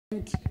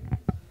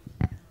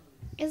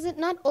Is it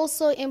not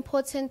also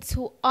important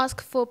to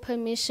ask for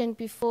permission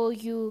before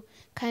you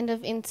kind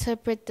of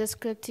interpret the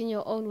script in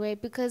your own way?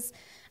 Because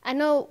I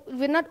know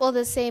we're not all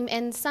the same,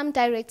 and some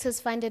directors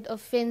find it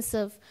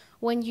offensive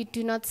when you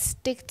do not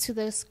stick to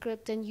the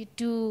script and you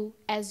do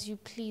as you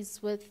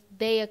please with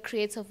their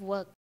creative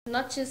work.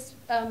 Not just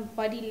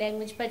body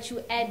language, but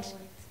you add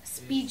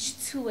speech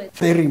to it.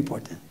 Very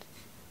important.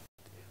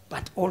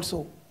 But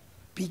also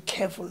be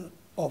careful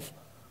of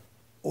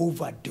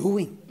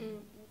overdoing.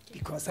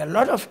 Because a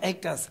lot of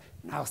actors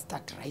now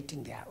start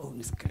writing their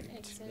own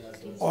script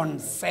on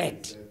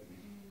set.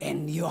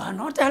 And you are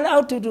not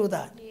allowed to do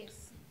that. Yes.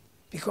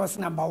 Because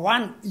number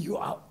one, you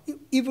are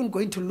even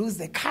going to lose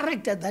the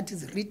character that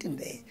is written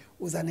there.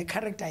 Uzane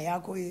character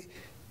yako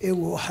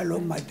hello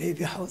my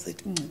baby, how's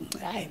it?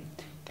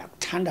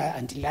 Ndakuthanda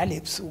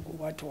andilale ebusuku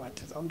what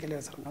zonke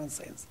lezo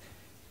nonsense.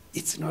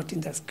 It's not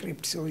in the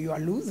script, so you are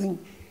losing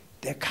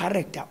the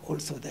character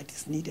also that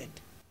is needed.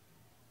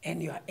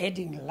 And you are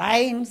adding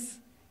lines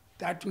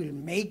that will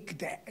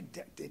make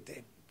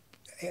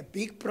a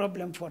big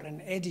problem for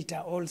an editor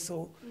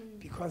also,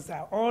 because there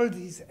are all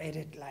these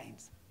added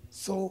lines.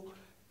 So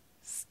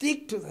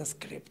stick to the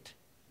script,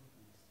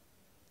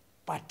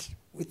 but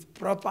with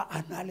proper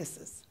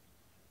analysis.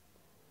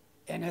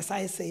 And as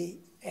I say,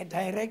 a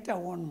director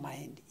won't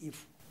mind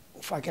if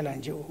ufakela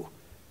nje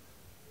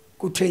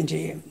kuthiwe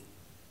nje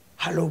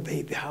hello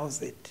baby,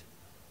 how's it?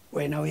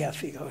 Wena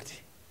uyafika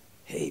uthi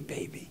hey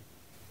baby,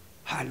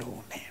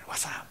 hello man,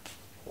 what's up?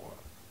 Or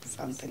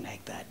something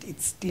like that.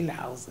 It's still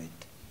how's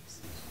it?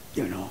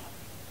 You know.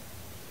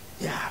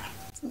 Yeah.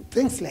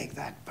 Things like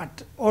that.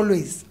 But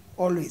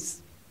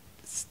always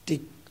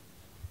stick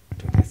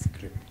to the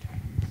script.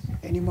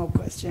 Any more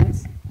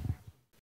questions?